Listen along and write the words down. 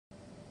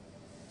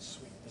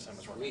This time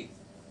it's working.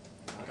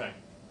 Okay.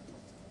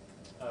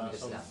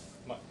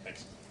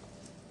 Thanks.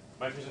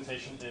 My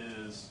presentation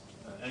is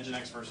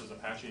Nginx versus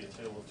Apache, a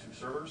tale of two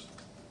servers.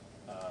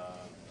 In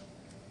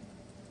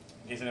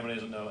case anybody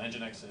doesn't know,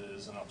 Nginx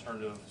is an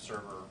alternative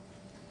server,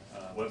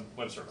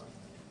 web server.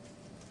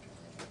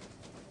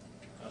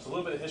 So a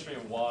little bit of history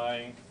of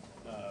why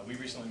we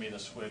recently made a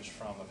switch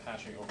from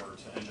Apache over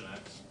to Nginx.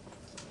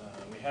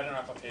 We had in our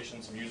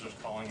application some users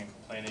calling and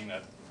complaining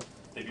that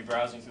they'd be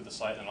browsing through the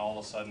site and all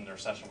of a sudden their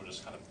session would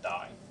just kind of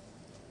die.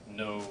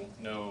 No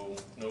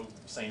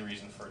sane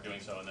reason for doing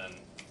so, and then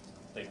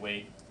they'd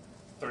wait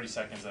 30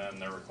 seconds and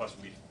their request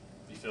would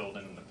be filled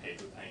in and the page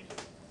would paint.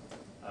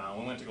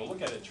 When we went to go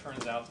look at it, it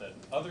turns out that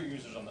other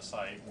users on the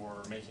site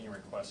were making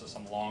requests of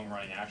some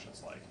long-running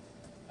actions like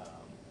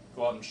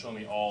go out and show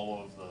me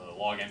all of the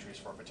log entries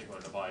for a particular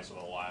device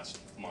over the last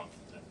month.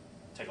 It'd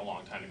take a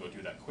long time to go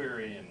do that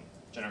query and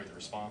generate the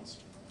response.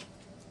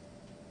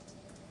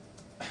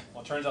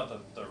 Well, it turns out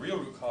that the real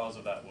root cause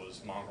of that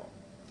was Mongrel.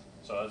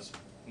 So as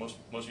most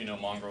of you know,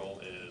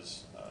 Mongrel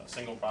is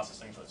single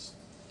processing, so it's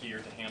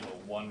geared to handle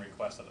one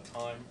request at a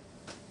time.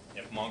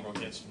 If Mongrel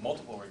gets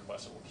multiple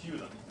requests, it will queue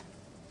them.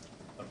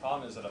 The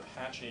problem is that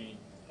Apache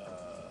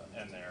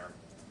and their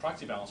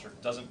proxy balancer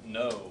doesn't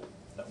know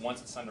that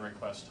once it sends a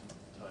request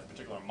to a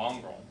particular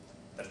Mongrel,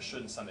 that it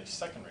shouldn't send a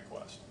second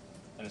request.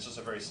 And it's just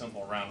a very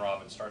simple round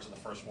robin. It starts with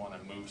the first one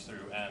and moves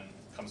through N,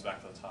 comes back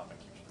to the top and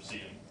keeps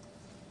proceeding.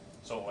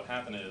 So what would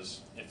happen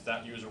is, if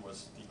that user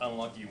was the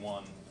unlucky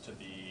one to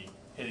be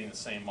hitting the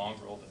same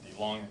Mongrel that the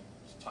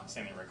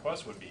long-standing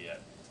request would be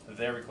at,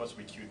 their request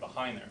would be queued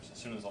behind theirs. As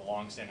soon as the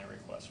long-standing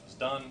request was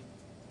done,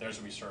 theirs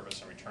would be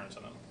serviced and returned to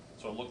them.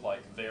 So it looked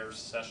like their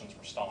sessions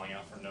were stalling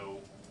out for no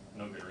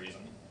good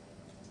reason.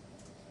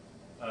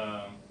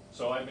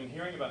 So I've been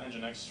hearing about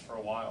Nginx for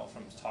a while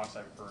from talks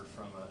I've heard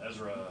from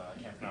Ezra,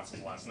 I can't pronounce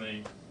his last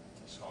name,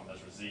 I just call him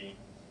Ezra Z.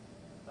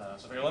 So I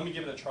figured, let me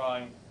give it a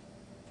try.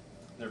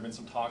 There have been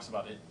some talks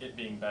about it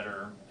being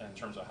better in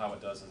terms of how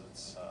it does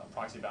its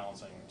proxy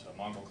balancing to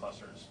Mongrel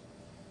clusters.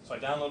 So I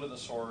downloaded the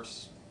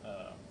source,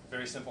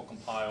 very simple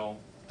compile,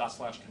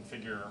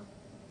 /configure,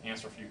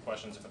 answer a few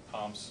questions if it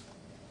prompts,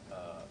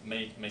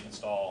 make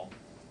install,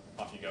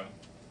 off you go.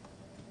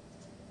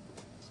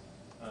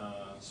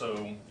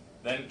 So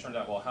then it turned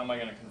out, well, how am I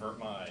going to convert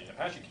my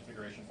Apache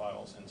configuration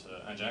files into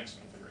Nginx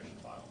configuration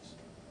files?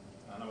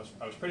 And I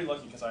was pretty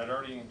lucky because I had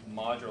already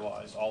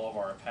modularized all of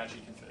our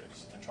Apache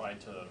configs and tried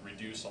to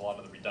reduce a lot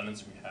of the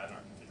redundancy we had in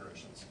our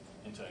configurations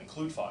into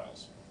include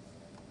files.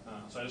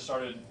 So I just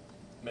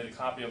made a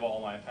copy of all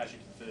my Apache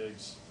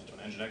configs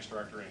into an Nginx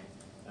directory,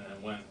 and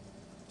then went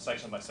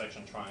section by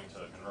section trying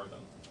to convert them,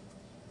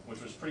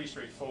 which was pretty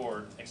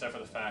straightforward, except for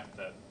the fact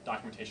that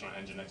documentation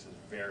on Nginx is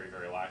very,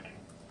 very lacking.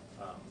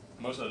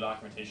 Most of the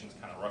documentation is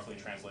kind of roughly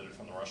translated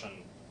from the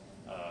Russian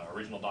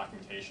original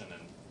documentation,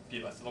 and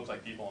it looks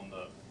like people on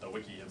the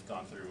wiki have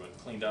gone through and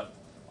cleaned up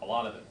a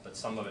lot of it, but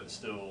some of it is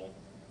still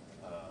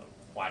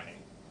lacking.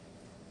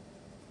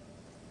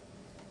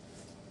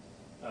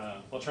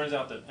 Well, it turns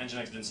out that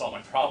Nginx didn't solve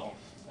my problem.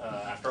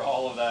 After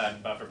all of that,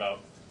 after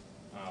about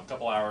a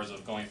couple hours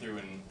of going through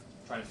and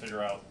trying to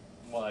figure out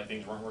why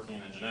things weren't working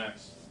in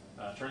Nginx,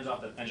 it turns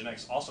out that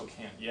Nginx also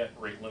can't yet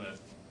rate limit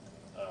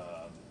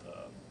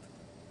the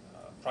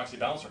proxy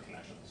balancer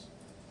connections.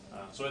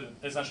 So it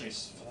essentially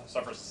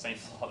suffers the same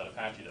flaw that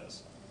Apache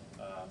does.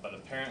 But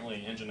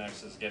apparently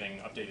Nginx is getting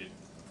updated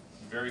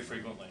very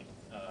frequently,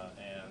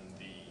 and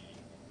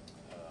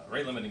the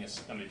rate limiting is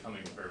going to be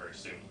coming very, very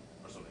soon,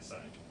 or so they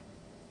say.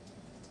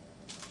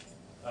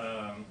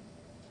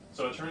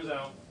 So it turns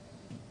out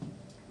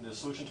the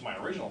solution to my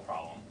original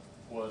problem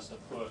was to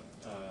put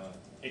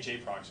HA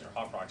proxy or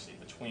hot proxy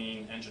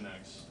between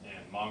Nginx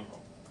and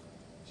Mongrel.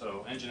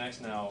 So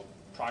Nginx now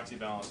proxy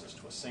balances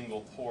to a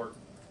single port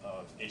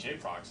of HA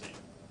proxy,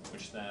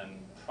 which then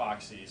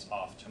proxies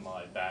off to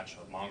my batch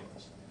of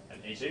Mongrels.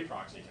 And HA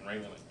proxy can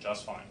rate limit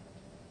just fine.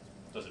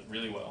 Does it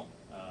really well.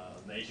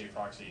 The HA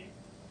proxy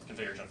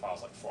configuration file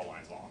is like 4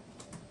 lines long.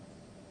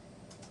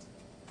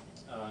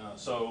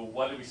 So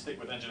why did we stick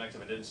with Nginx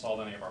if it didn't solve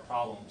any of our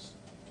problems?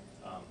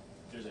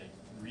 There's a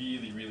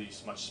really, really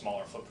much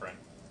smaller footprint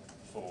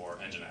for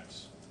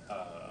Nginx.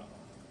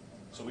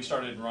 So we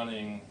started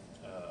running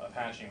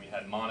Apache, and we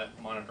had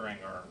monitoring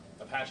our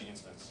Apache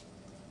instance.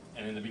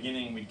 And in the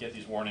beginning, we'd get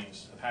these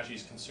warnings: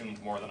 Apache's consumed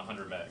more than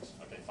 100 megs.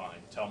 Okay, fine.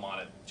 Tell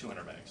Monit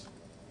 200 megs.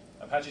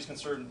 Apache's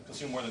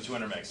consumed more than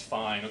 200 megs.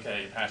 Fine.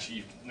 Okay, Apache,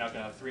 you're now going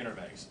to have 300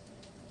 megs.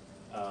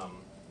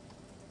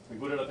 We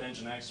booted up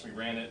Nginx, we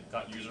ran it,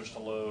 got users to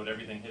load,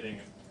 everything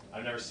hitting.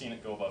 I've never seen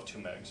it go above 2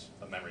 megs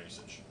of memory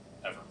usage,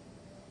 ever.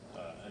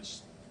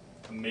 It's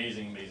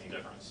amazing, amazing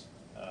difference.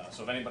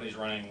 So if anybody's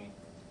running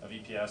a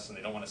VPS and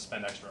they don't want to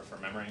spend extra for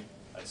memory,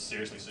 I'd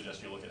seriously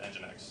suggest you look at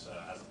Nginx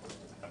as opposed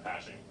to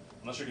Apache.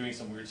 Unless you're doing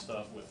some weird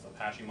stuff with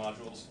Apache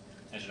modules,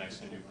 Nginx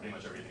can do pretty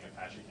much everything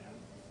Apache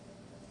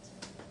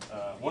can.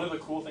 One of the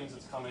cool things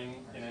that's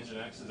coming in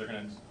Nginx is they're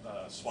going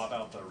to swap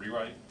out the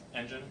rewrite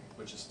engine,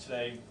 which is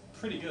today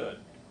pretty good.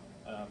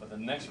 But the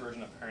next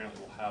version apparently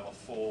will have a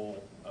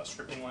full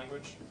scripting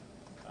language.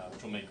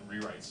 which will make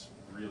rewrites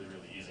really,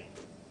 really easy.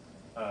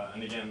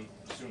 And again,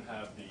 you soon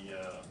have the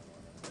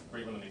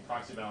rate limiting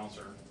proxy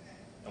balancer.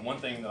 And one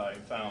thing that I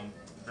found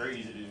very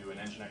easy to do in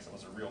Nginx that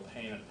was a real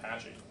pain in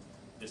Apache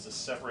is to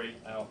separate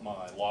out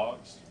my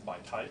logs by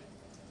type.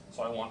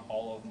 So I want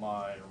all of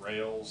my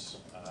Rails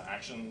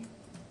action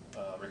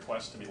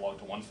requests to be logged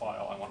to one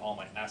file. I want all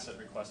my asset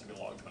requests to be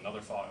logged to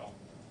another file.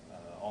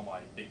 All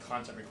my big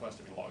content requests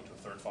to be logged to a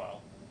third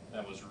file.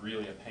 That was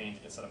really a pain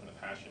to get set up in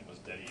Apache. It was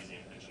dead easy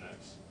in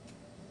Nginx.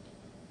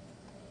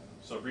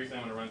 So briefly,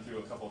 I'm going to run through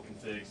a couple of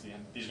configs.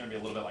 These are going to be a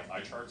little bit like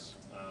eye charts,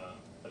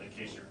 but in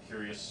case you're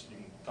curious, you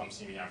can come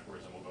see me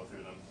afterwards and we'll go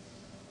through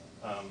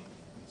them.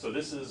 So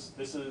this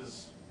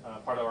is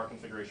part of our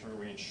configuration where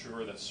we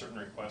ensure that certain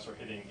requests are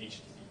hitting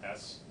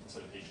HTTPS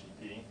instead of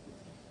HTTP.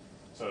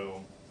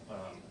 So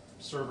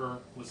server,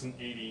 listen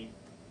 80,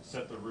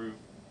 set the root,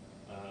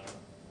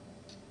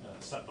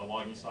 set the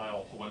logging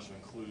style, a whole bunch of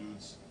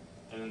includes,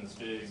 and then this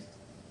big,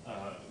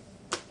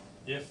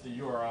 if the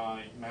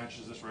URI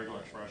matches this regular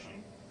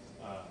expression,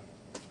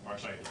 or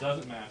sorry, it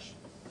doesn't match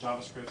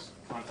JavaScript's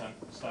content,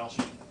 style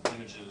sheet,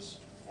 images,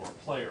 or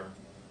player,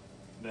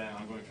 then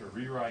I'm going to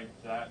rewrite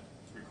that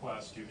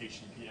request to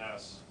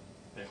HTTPS,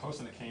 the host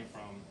that it came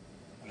from,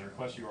 and the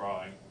request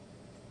URI,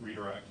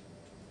 redirect,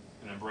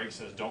 and then break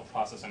says don't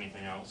process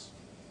anything else.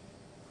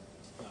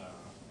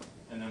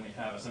 And then we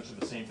have essentially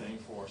the same thing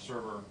for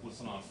server,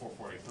 listen on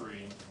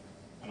 443,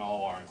 and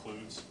all our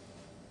includes.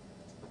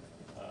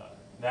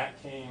 That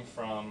came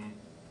from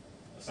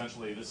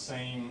essentially the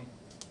same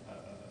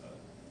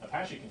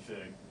Apache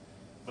config,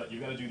 but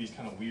you've got to do these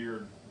kind of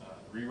weird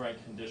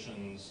rewrite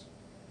conditions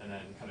and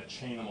then kind of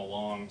chain them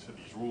along to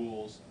these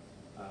rules.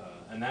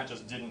 And that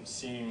just didn't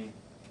seem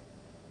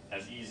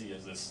as easy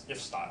as this if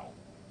style.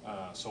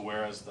 So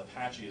whereas the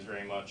Apache is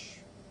very much,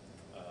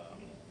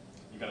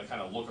 you've got to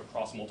kind of look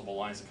across multiple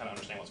lines to kind of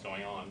understand what's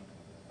going on.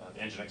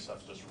 The Nginx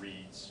stuff just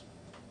reads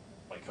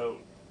like code.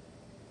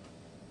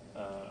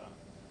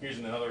 Here's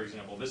another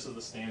example. This is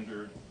the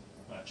standard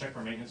check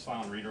for maintenance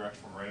file and redirect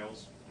from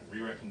Rails.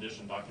 Rewrite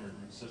condition, document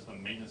root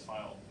system, maintenance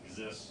file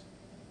exists.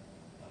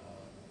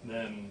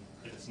 Then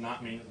if it's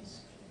not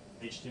maintenance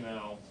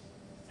HTML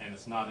and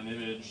it's not an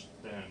image,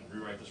 then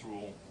rewrite this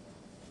rule.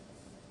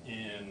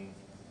 In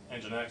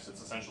Nginx,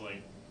 it's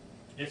essentially,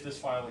 if this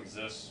file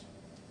exists,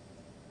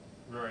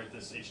 rewrite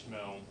this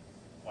HTML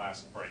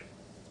last break.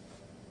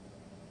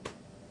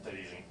 That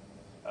easy.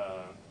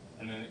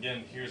 And then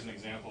again, here's an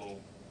example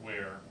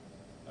where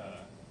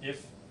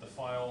if the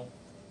file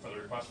for the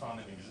request file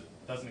name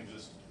doesn't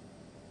exist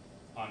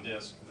on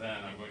disk, then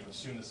I'm going to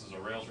assume this is a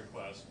Rails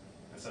request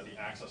and set the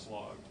access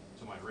log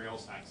to my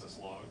Rails access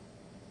log,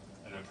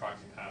 and then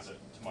proxy pass it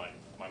to my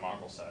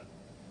Mongrel set.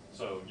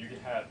 So you can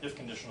have if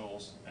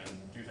conditionals and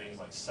do things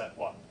like set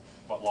what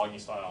logging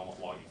style and what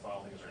logging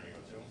file things are going to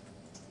go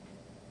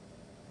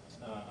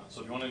to.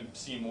 So if you want to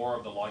see more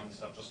of the logging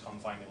stuff, just come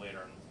find me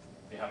later and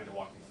be happy to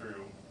walk you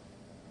through.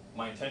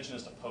 My intention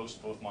is to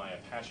post both my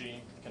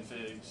Apache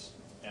configs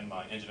and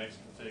my Nginx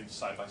configs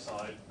side by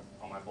side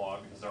on my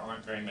blog because there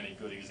aren't very many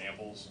good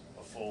examples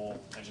of full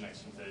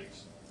Nginx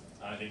configs.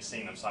 I think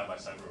seeing them side by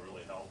side will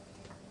really help.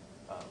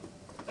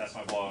 That's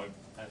my blog.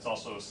 And it's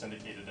also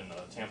syndicated in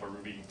the Tampa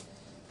Ruby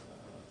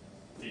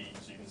feed,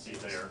 so you can see it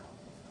there.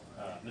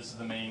 This is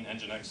the main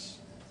Nginx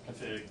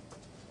config,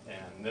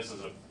 and this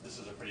is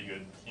a pretty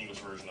good English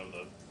version of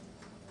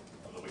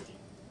the wiki.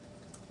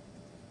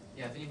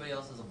 Yeah, if anybody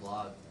else has a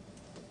blog,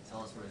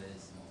 tell us where it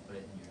is, and we'll put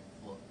it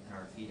in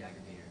our feed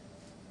aggregator.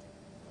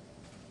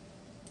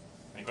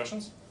 Any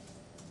questions?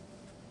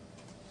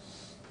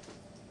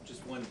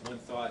 Just one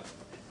thought.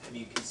 Have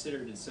you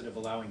considered, instead of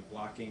allowing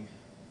blocking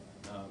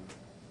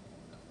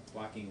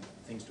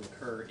things to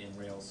occur in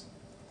Rails,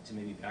 to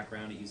maybe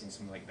background it using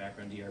something like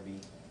background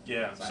DRB?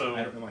 Yeah. So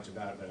I don't know much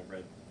about it, but I've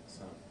read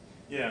some.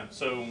 Yeah.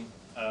 So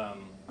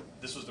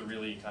this was the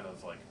really kind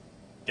of like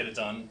get it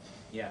done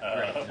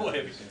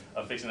way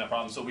of fixing that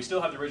problem. So we still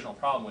have the original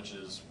problem, which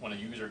is when a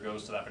user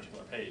goes to that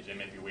particular page, they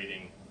may be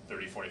waiting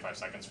 30, 45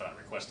 seconds for that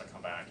request to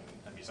come back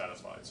and be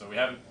satisfied. So we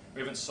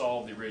haven't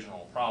solved the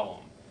original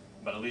problem,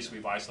 but at least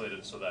we've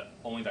isolated so that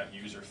only that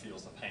user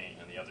feels the pain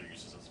and the other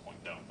users at this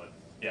point don't. But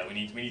yeah, we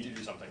need to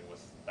do something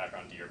with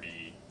background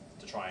DRB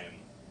to try and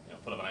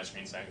put up a nice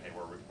screen saying, hey,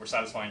 we're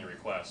satisfying your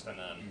request, and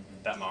then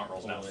that Mongrel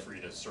is now free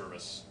to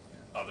service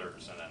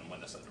others, and then when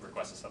the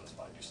request is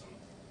satisfied, do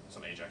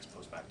some AJAX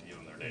post back to give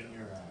them their data.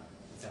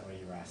 Is that what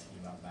you were asking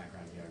about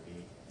background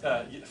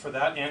DRB? For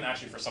that and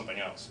actually for something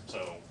else.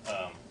 So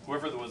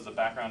whoever was the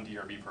background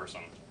DRB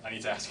person, I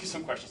need to ask you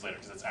some questions later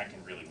because it's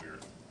acting really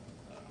weird.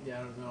 Yeah,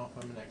 I don't know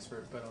if I'm an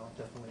expert, but I'll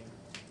definitely.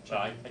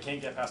 I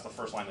can't get past the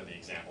first line of the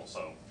example,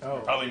 so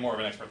you're probably more of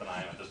an expert than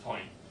I am at this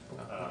point.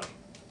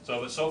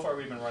 So far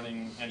we've been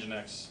running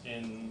Nginx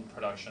in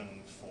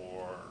production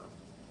for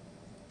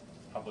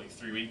probably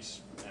 3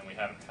 weeks, and we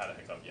haven't had a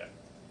hiccup yet.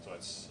 So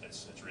it's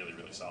really,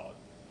 really solid.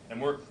 And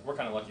we're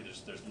kind of lucky.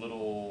 There's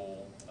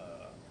little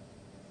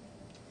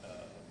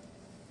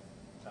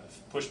kind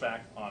of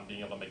pushback on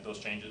being able to make those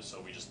changes.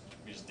 So we just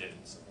did it.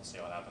 So we'll see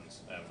how it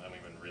happens, and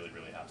we've been really,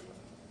 really happy with it.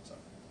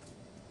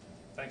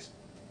 Thanks.